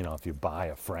buy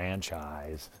a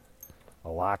franchise, a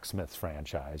locksmith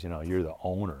franchise, you're the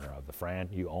owner of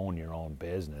you own your own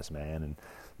business, man, and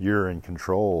you're in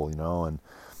control, and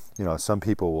some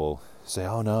people will say,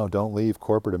 oh no, don't leave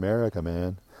corporate America,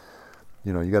 man.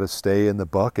 You got to stay in the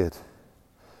bucket.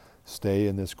 Stay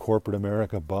in this corporate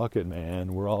America bucket,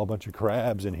 man. We're all a bunch of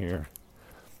crabs in here.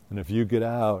 And if you get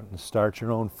out and start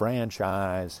your own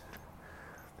franchise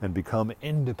and become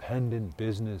independent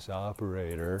business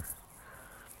operator,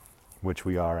 which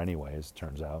we are anyways,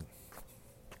 turns out,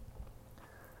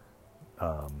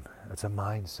 it's a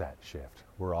mindset shift.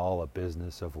 We're all a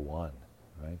business of one,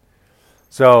 right?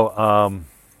 So,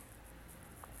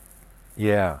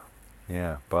 yeah,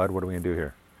 Bud, what are we going to do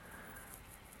here?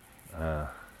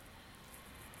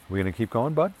 We going to keep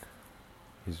going, Bud?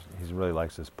 He really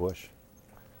likes this bush.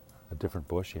 A different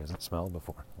bush he hasn't smelled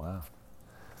before. Wow.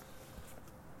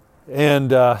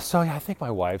 And so yeah, I think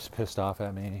my wife's pissed off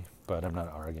at me, but I'm not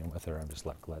arguing with her. I'm just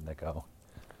letting it go.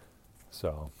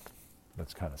 So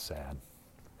that's kind of sad.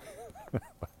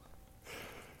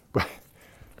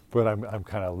 but I'm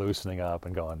kind of loosening up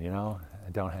and going, I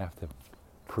don't have to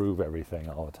prove everything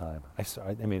all the time.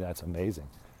 I mean, that's amazing.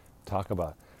 Talk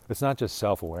about, it's not just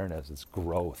self-awareness, it's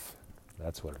growth.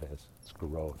 That's what it is. It's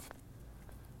growth.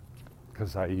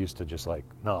 Because I used to just like,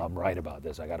 no, I'm right about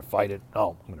this. I got to fight it.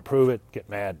 No, I'm going to prove it. Get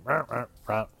mad.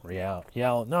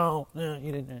 Yell. No,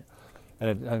 you didn't.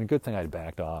 And a good thing I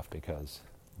backed off, because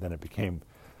then it became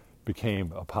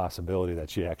a possibility that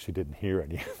she actually didn't hear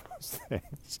any of those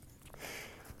things.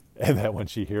 And that when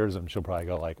she hears them, she'll probably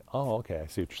go like, oh, okay, I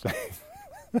see what you're saying.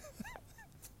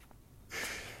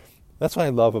 That's what I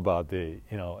love about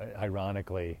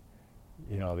ironically,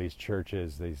 these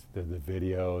churches, the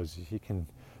videos, you can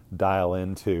dial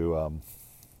into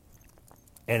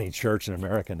any church in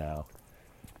America now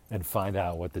and find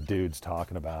out what the dude's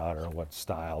talking about or what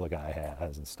style the guy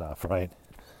has and stuff, right?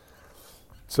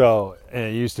 So, and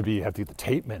it used to be you have to get the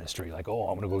tape ministry, like, oh,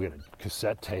 I'm going to go get a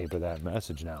cassette tape of that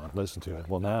message now and listen to it.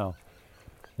 Well, now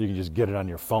you can just get it on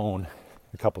your phone.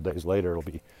 A couple days later, it'll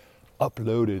be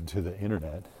uploaded to the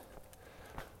internet.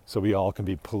 So we all can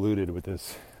be polluted with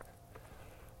this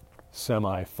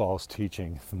semi-false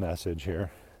teaching message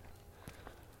here.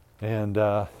 And,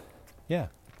 yeah.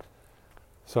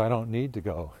 So I don't need to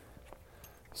go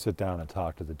sit down and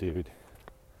talk to the dude.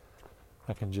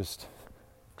 I can just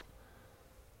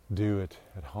do it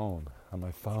at home, on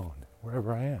my phone,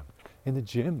 wherever I am. In the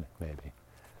gym, maybe.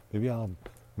 Maybe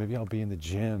I'll be in the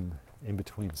gym in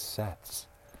between sets,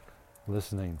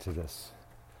 listening to this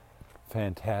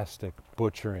fantastic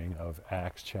butchering of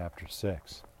Acts chapter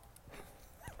 6.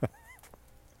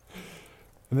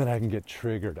 And then I can get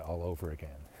triggered all over again.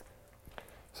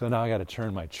 So now I got to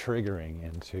turn my triggering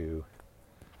into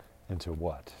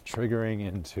what? Triggering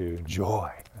into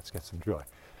joy. Let's get some joy.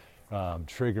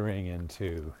 Triggering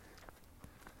into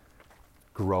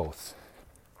growth,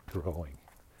 growing,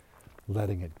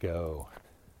 letting it go.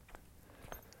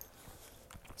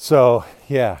 So,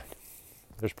 yeah,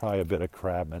 there's probably a bit of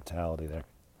crab mentality there.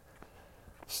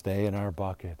 Stay in our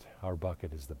bucket. Our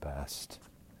bucket is the best.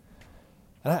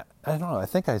 And I don't know, I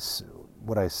think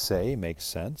what I say makes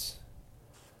sense.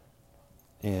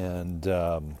 And,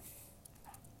 but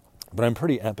I'm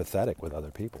pretty empathetic with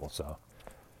other people, so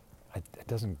it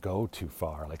doesn't go too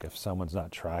far. Like if someone's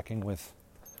not tracking with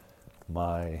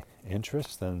my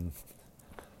interests, then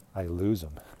I lose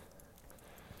them.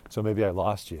 So maybe I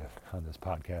lost you on this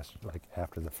podcast, like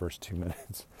after the first 2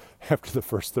 minutes, after the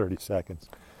first 30 seconds,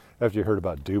 after you heard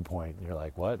about dew point, and you're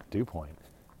like, what? Dew point?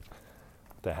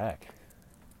 What the heck?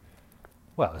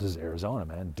 Well, this is Arizona,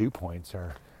 man. Dew points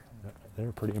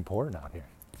they're pretty important out here.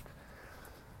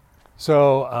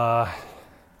 So,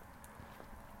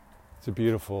 it's a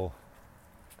beautiful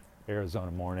Arizona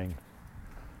morning.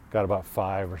 Got about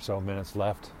 5 or so minutes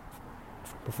left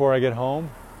before I get home.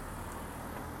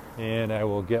 And I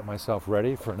will get myself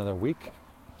ready for another week.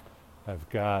 I've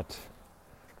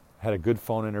had a good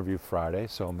phone interview Friday,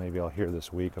 so maybe I'll hear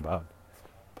this week about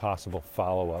possible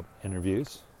follow-up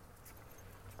interviews.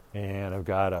 And I've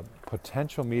got a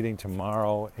potential meeting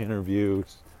tomorrow,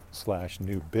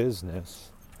 interview/new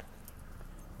business,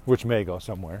 which may go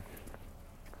somewhere.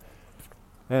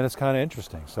 And it's kind of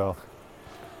interesting. So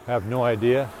I have no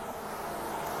idea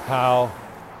how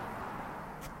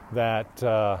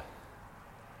that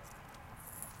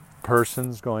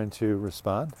person's going to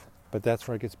respond. But that's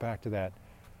where it gets back to that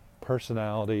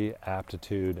personality,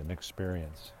 aptitude, and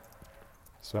experience.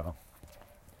 So,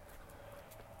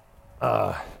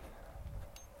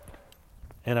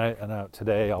 and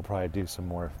today I'll probably do some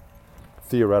more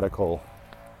theoretical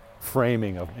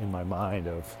framing in my mind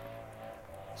of,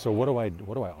 so what do I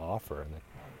offer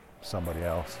somebody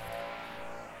else?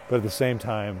 But at the same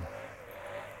time,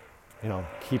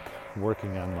 keep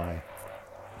working on let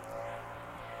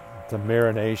the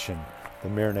marination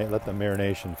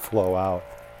flow out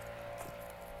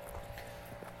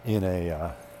in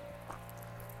a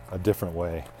different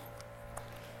way.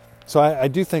 So I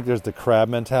do think there's the crab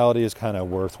mentality is kind of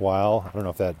worthwhile. I don't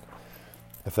know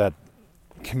if that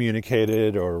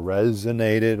communicated or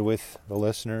resonated with the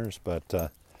listeners,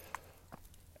 but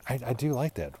I do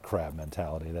like that crab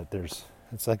mentality, that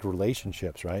it's like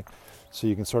relationships, right? So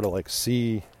you can sort of like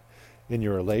see in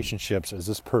your relationships, is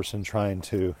this person trying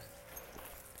to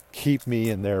keep me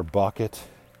in their bucket,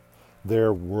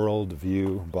 their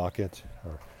worldview bucket,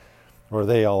 or are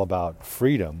they all about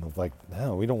freedom of like,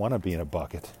 no, we don't want to be in a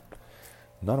bucket.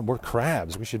 We're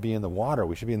crabs. We should be in the water.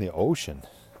 We should be in the ocean.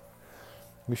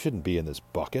 We shouldn't be in this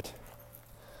bucket.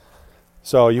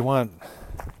 So you want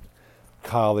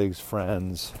colleagues,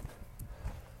 friends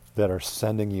that are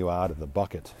sending you out of the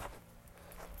bucket,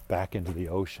 back into the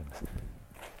ocean,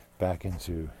 back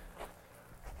into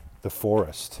the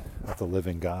forest of the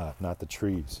living God, not the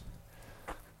trees.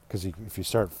 Because if you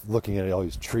start looking at all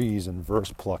these trees and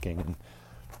verse plucking and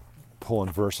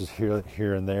pulling verses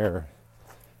here and there,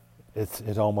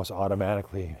 it almost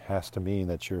automatically has to mean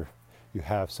that you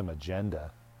have some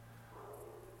agenda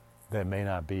that may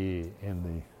not be in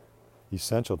the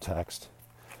essential text,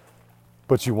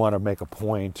 but you want to make a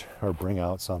point or bring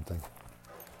out something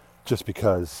just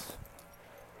because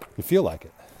you feel like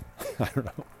it. I don't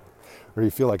know. Or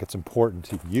you feel like it's important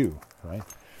to you, right?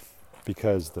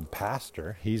 Because the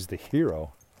pastor, he's the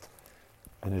hero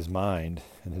in his mind,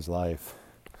 in his life.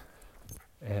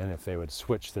 And if they would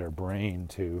switch their brain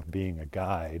to being a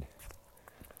guide,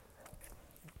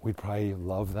 we'd probably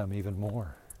love them even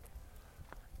more.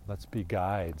 Let's be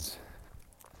guides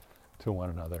to one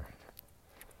another.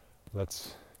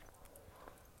 Let's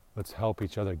help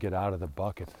each other get out of the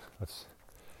bucket. Let's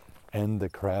end the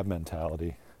crab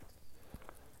mentality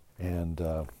and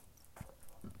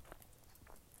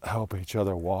help each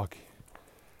other walk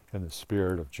in the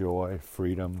spirit of joy,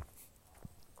 freedom.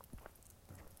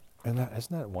 And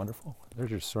isn't that wonderful?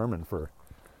 There's your sermon for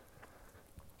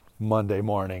Monday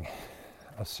morning.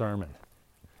 A sermon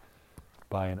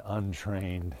by an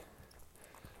untrained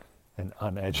and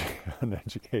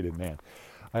uneducated man.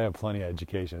 I have plenty of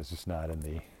education. It's just not in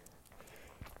the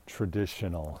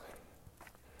traditional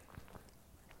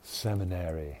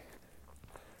seminary,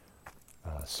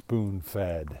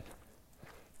 spoon-fed,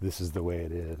 this is the way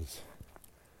it is,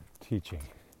 teaching.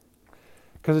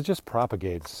 Because it just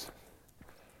propagates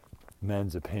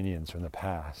men's opinions from the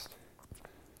past.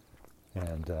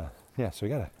 And so you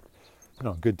gotta,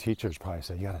 good teachers probably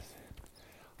say, you gotta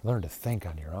learn to think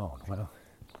on your own. Well,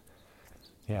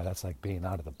 yeah, that's like being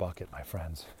out of the bucket, my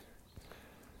friends.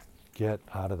 Get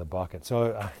out of the bucket.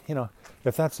 So,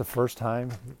 if that's the first time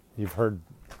you've heard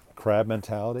crab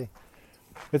mentality,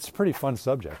 it's a pretty fun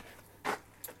subject.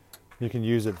 You can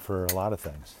use it for a lot of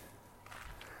things.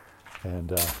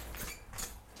 And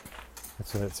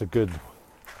it's a good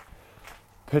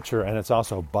picture, and it's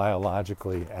also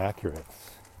biologically accurate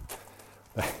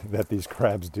that these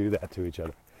crabs do that to each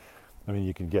other. I mean,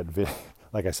 you can get,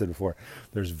 like I said before,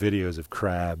 there's videos of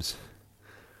crabs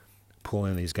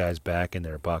pulling these guys back in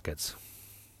their buckets.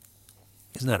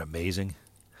 Isn't that amazing?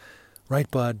 Right,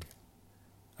 bud?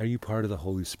 Are you part of the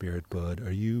Holy Spirit, bud?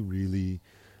 Are you really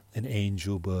an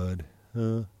angel, bud?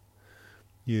 Huh?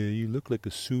 Yeah, you look like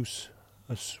a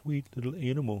sweet little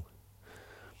animal.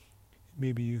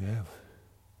 Maybe you have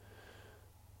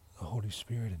the Holy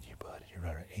Spirit in you, bud. You're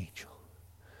not an angel.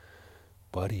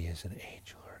 Buddy is an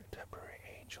angel, or a temporary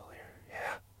angel here.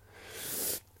 Yeah.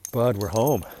 Bud, we're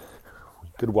home.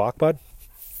 Good walk, bud?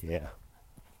 Yeah.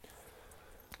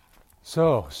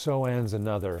 So ends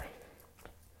another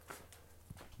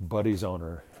Buddy's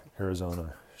owner,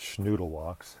 Arizona Schnoodle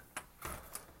Walks.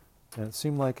 And it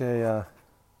seemed like a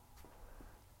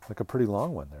pretty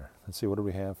long one there. Let's see, what do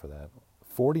we have for that?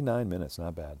 49 minutes,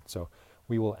 not bad. So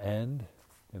we will end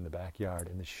in the backyard,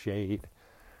 in the shade,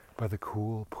 by the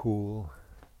cool pool.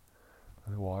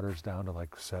 The water's down to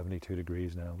like 72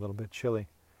 degrees now, a little bit chilly.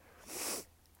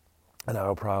 And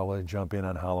I'll probably jump in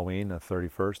on Halloween, the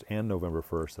 31st, and November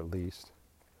 1st at least.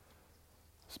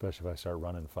 especially if I start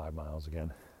running 5 miles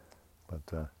again.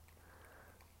 But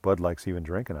Bud likes even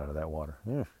drinking out of that water.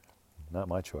 Not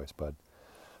my choice, Bud.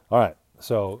 All right,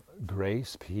 so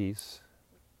grace, peace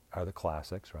are the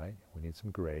classics, right? We need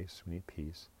some grace, we need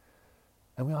peace.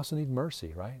 And we also need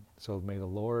mercy, right? So may the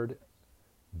Lord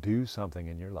do something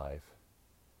in your life.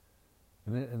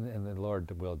 And the Lord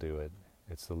will do it.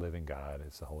 It's the living God,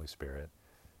 it's the Holy Spirit.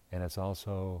 And it's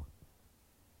also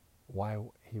why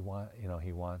he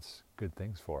wants good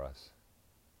things for us.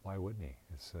 Why wouldn't he?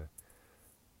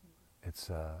 It's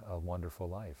a wonderful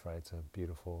life, right? It's a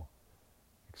beautiful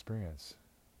experience.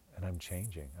 And I'm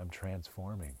changing. I'm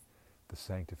transforming.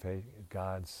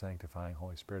 God's sanctifying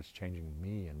Holy Spirit's changing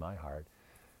me and my heart.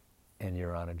 And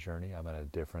you're on a journey. I'm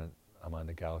on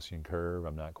the Gaussian curve.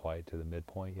 I'm not quite to the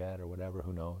midpoint yet or whatever.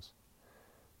 Who knows?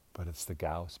 But it's the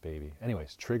Gauss, baby.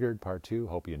 Anyways, Triggered Part 2.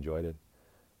 Hope you enjoyed it.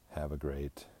 Have a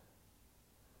great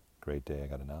day. I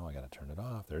got to turn it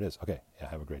off. There it is. Okay. Yeah,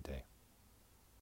 have a great day.